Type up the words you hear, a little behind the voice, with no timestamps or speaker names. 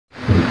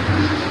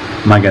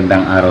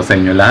Magandang araw sa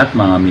inyo lahat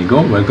mga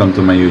amigo. Welcome to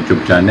my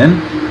YouTube channel.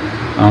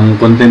 Ang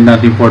content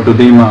natin for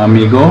today mga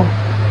amigo,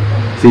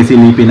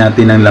 sisilipin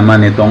natin ang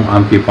laman itong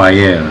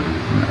amplifier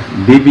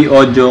DB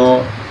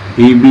Audio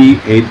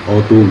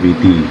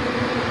Av-802bt.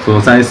 So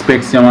sa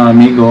specs niya mga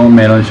amigo,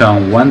 meron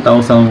siyang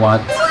 1000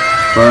 watts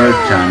per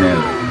channel.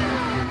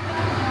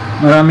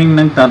 Maraming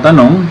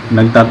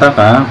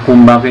nagtataka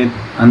kung bakit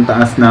ang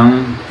taas ng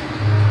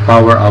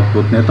power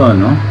output nito,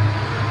 no?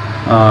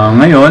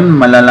 Ngayon,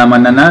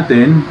 malalaman na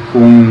natin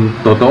kung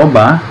totoo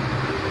ba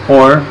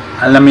or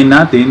alamin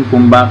natin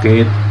kung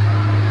bakit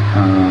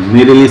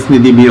nirelease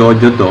ni DB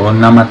Audio to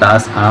na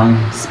mataas ang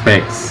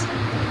specs.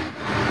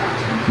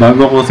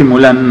 Bago ko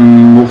simulan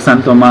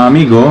buksan to mga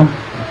amigo,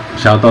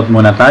 shoutout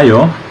muna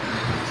tayo.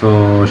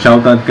 So,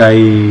 shoutout kay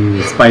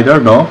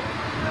Spider Dog,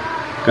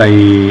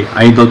 kay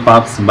Idol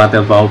Pops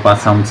Battle Paupa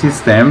Sound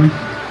System,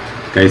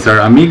 kay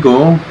Sir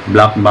Amigo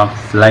Black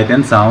Box Light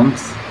and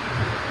Sounds,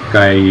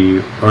 kay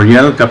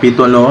Oriel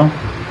Capitulo,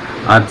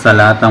 at sa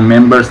lahat ng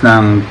members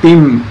ng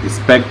Team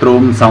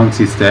Spectrum Sound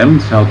System.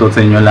 Shoutout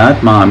sa inyo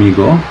lahat mga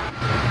amigo.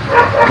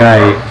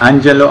 Kay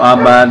Angelo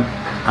Abad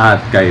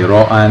at kay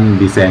Roan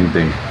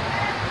Vicente.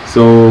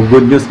 So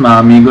good news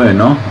mga amigo,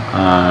 no?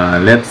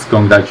 Let's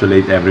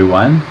congratulate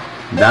everyone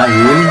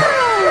dahil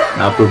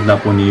na-approve na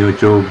po ni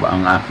YouTube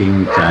ang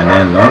aking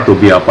channel, no? To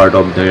be a part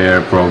of their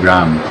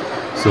program.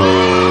 So,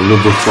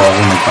 lubos po ako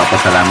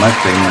nagpapasalamat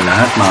sa inyo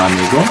lahat mga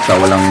amigo sa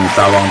walang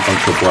sawang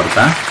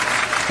pagsuporta.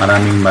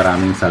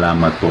 Maraming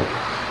salamat po.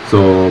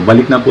 So,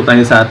 balik na po tayo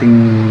sa ating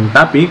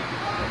topic.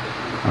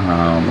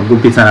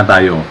 Mag-umpisa na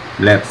tayo.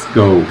 Let's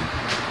go!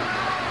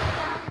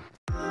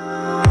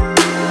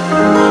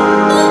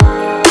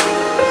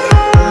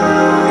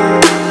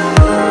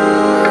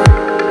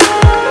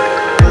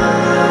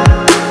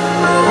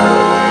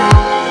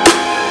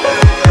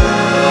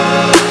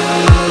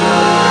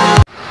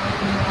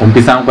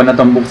 Umpisahan ko na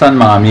itong buksan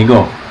mga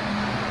amigo.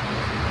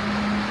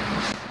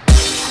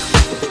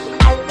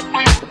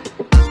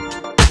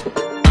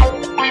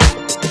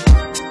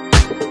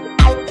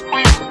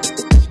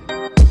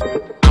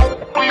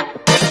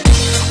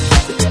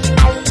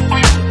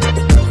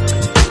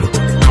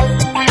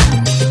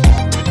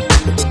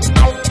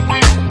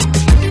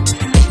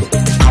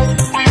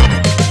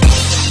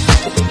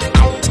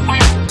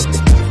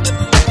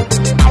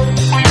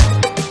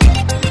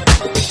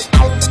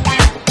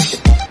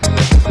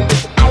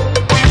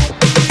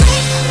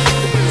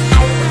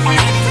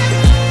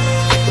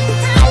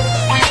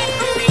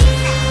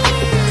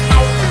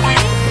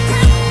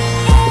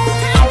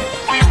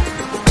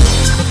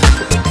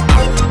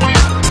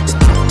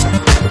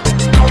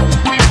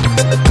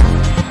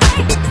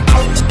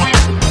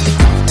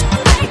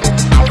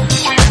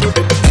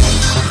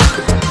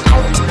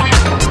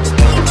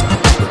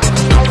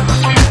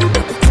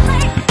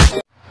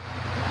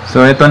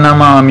 So ito na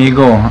mga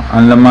amigo,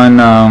 ang laman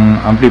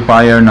ng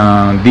amplifier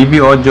ng DB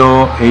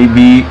Audio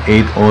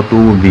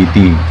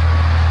Av-802bt.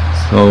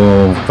 So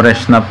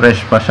fresh na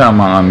fresh pa siya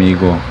mga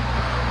amigo.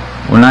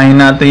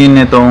 Unahin natin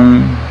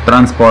itong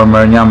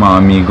transformer niya mga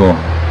amigo.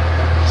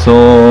 So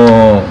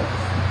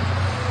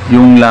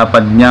yung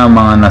lapad niya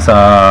mga nasa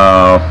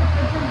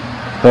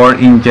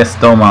 4 inches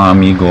to mga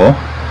amigo.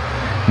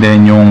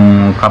 Then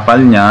yung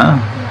kapal niya,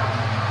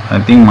 I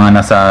think mga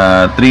nasa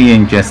 3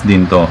 inches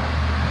din to,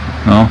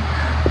 no?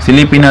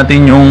 Silipin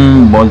natin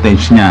yung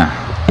voltage niya.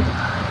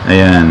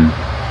 Ayan.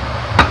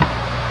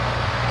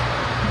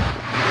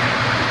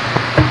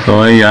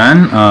 So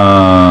ayan,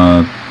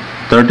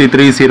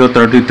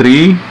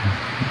 33033,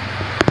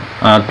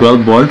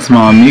 12 volts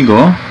mga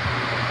amigo.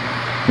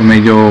 So,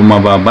 medyo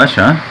mababa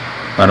siya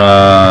para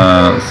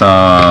sa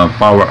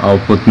power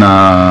output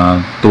na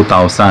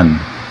 2000,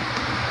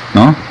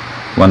 no?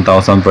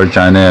 1000 per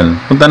channel.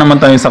 Punta naman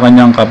tayo sa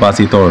kanyang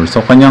capacitor.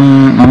 So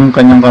ang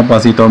kanyang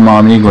capacitor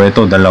mga amigo,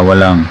 ito dalawa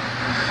lang,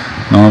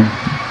 no?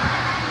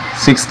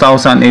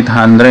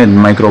 6,800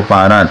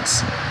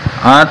 microfarads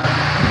at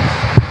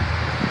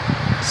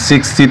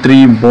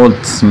 63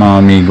 volts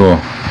mga amigo.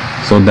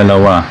 So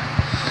dalawa.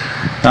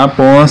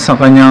 Tapos sa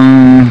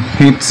kanyang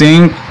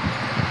heatsink,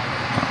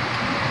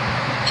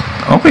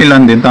 okay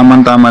lang din,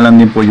 tamang-tama lang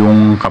din po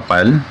yung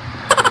kapal.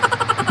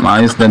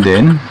 Maayos na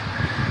din.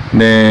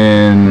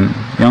 Then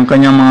yung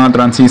kanyang mga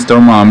transistor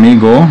mga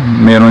amigo,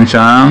 meron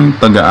siyang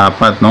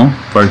taga-apat, no,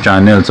 per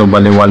channel. So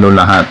bali 8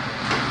 lahat.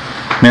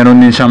 Meron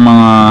din siyang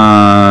mga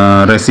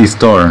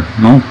resistor,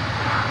 no,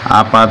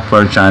 4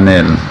 per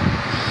channel.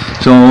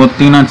 So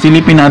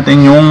silipin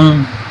natin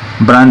yung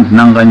brand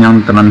ng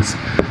kanyang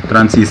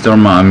transistor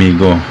mga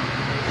amigo.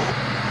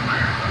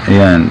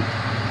 Ayan,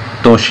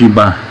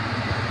 Toshiba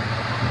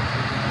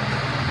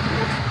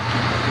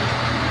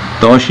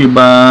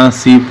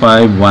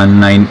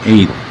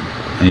C5198.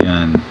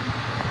 Ayan,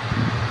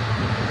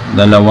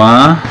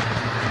 dalawa.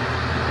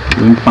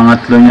 Yung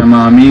pangatlo niya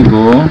mga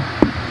amigo,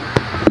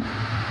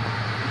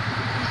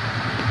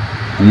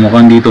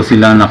 mukhang dito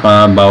sila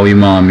nakabawi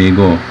mga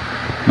amigo,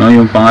 no?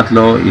 Yung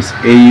pangatlo is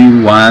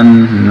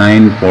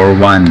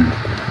A1941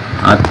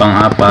 at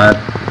pang-apat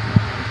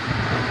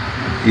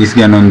is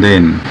ganon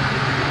din.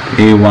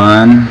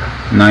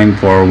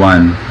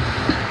 A1941.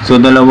 So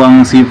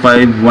dalawang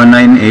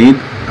C5198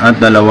 at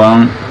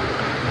dalawang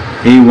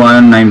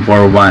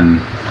A1941.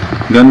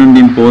 Ganun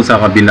din po sa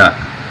kabila,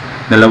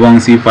 dalawang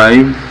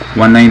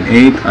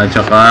C5198 at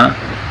saka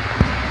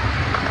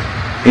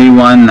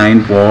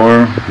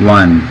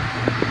A1941.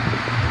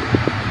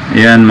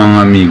 Ayan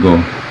mga amigo.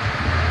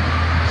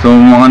 So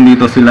mukhang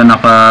dito sila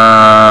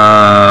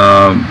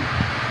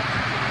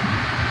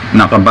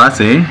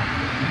nakabase.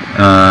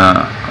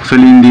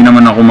 Actually hindi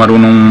naman ako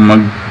marunong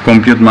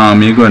mag-compute mga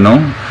amigo,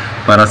 no,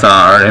 para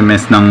sa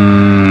RMS ng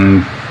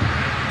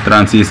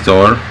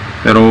transistor,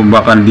 pero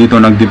baka dito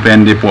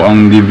nagdepende po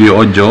ang DB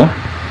Audio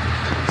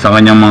sa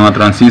kanyang mga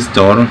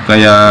transistor,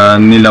 kaya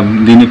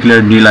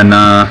dineclare nila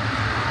na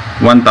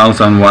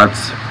 1000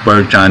 watts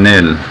per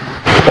channel,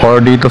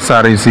 or dito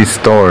sa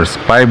resistors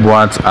 5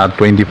 watts at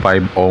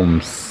 25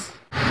 ohms.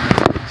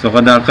 So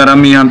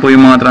karamihan po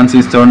yung mga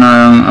transistor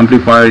ng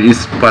amplifier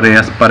is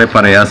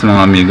pare-parehas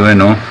mga amigo,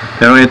 no?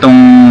 Pero itong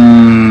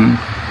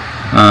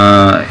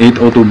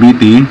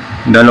 802bt,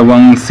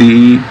 dalawang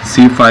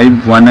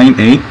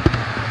C5198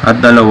 at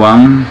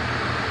dalawang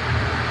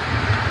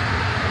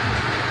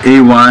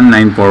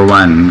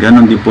A1941.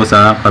 Ganon din po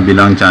sa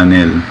kabilang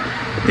channel,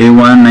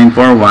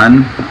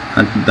 A1941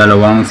 at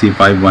dalawang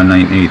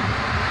C5198.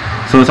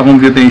 So sa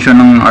computation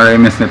ng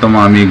RMS nito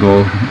mga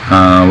amigo,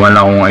 wala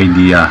akong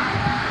idea.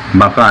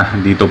 Baka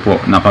dito po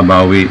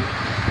nakabawi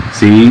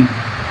si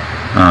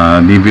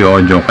DB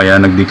Audio, kaya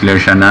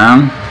nag-declare siya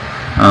ng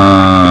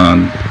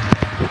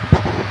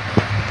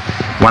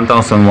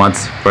 1000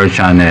 watts per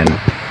channel.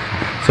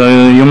 So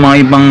yung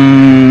mga ibang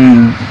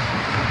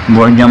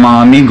board niya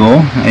mga amigo,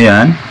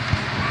 ayan.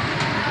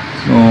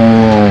 So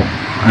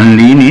ang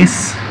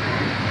linis,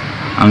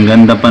 ang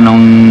ganda pa ng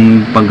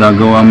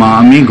paggagawa mga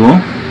amigo.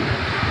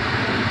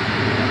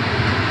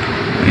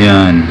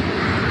 Ayan.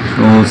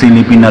 So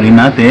silipin na rin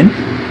natin.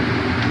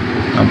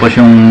 Tapos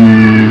yung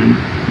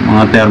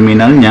mga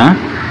terminal niya,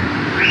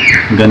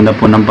 ganda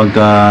po ng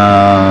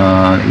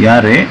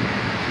pagkayari.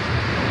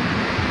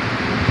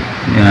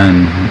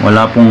 Yan,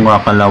 wala pong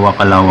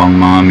kakalawa-kalawang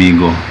mga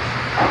amigo.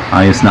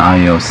 Ayos na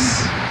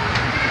ayos.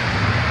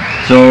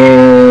 So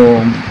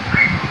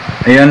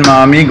ayan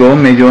mga amigo,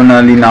 medyo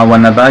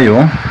nalinawan na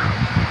tayo.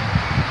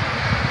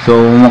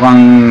 So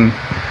mukhang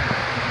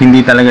hindi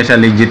talaga siya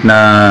legit na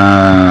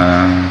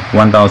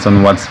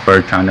 1000 watts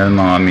per channel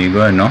mga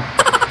amigo, no?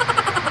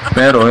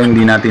 Pero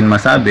hindi natin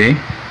masabi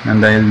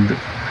dahil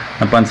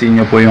napansin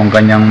nyo po yung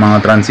kanyang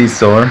mga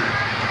transistor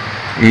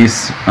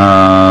is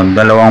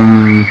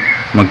dalawang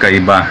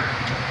magkaiba.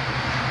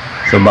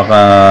 So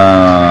baka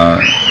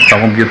sa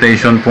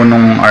computation po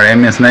nung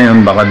RMS na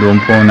yun, baka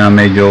doon po na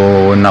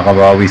medyo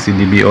nakabawi si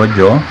DB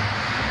Audio,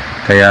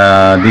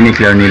 kaya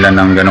dineclare nila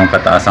ng ganong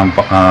kataas ang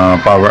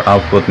power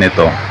output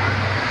nito.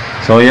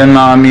 So yan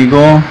mga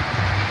amigo,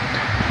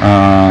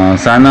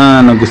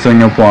 sana nagustuhan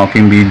nyo po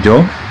aking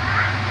video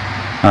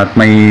at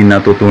may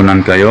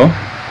natutunan kayo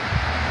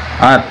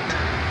at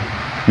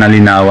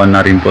nalinawan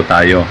na rin po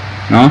tayo,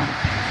 no?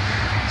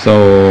 So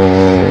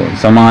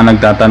sa mga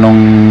nagtatanong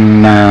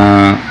na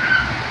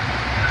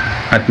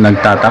at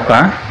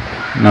nagtataka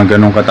na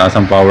ganun kataas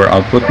ang power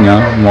output niya,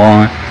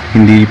 mukhang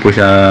hindi po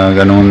siya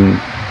ganun,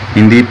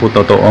 hindi po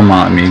totoo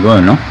mga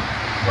amigo, no?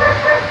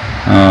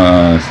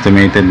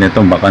 Estimated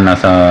nito baka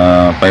nasa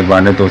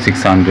 500 to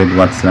 600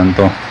 watts lang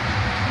to.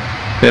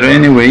 Pero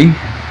anyway,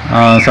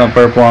 sa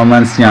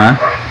performance niya,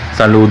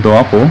 saludo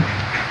ako.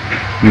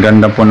 Ang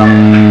ganda po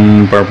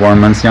ng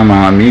performance niya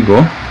mga amigo.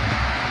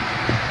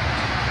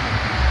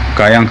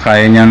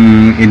 Kayang-kaya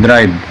niyang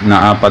i-drive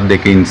na 4 de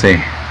 15,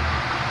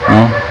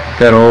 no?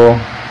 Pero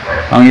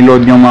ang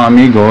i-load niyo mga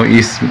amigo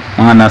is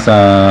mga nasa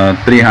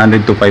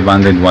 300 to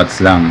 500 watts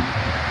lang,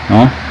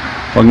 no?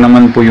 Wag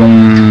naman po yung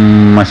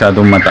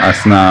masyadong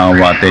mataas na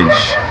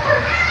wattage,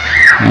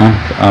 no?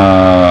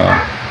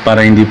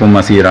 Para hindi po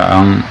masira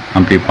ang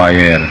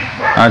amplifier.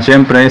 At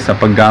syempre sa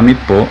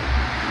paggamit po,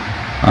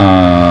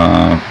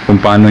 kung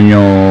paano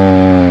nyo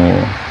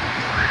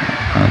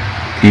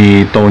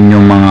i-tone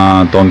yung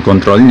mga tone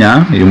control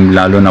nya, yung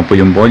lalo na po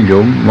yung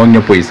volume, huwag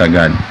nyo po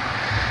isagad.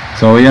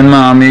 So yan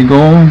mga amigo,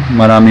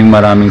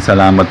 maraming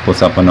salamat po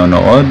sa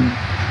panonood.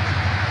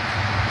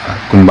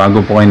 Kung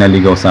bago po kayo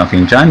naligaw sa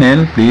aking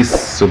channel, please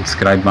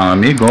subscribe mga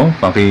amigo.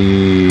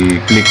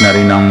 Paki-click na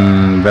rin ang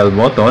bell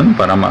button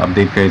para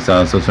ma-update kayo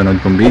sa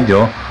susunod kong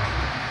video,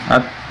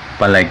 at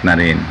pa-like na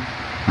rin,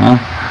 no?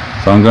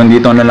 So hanggang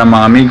dito na lang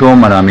mga amigo,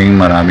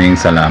 maraming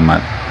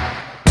salamat.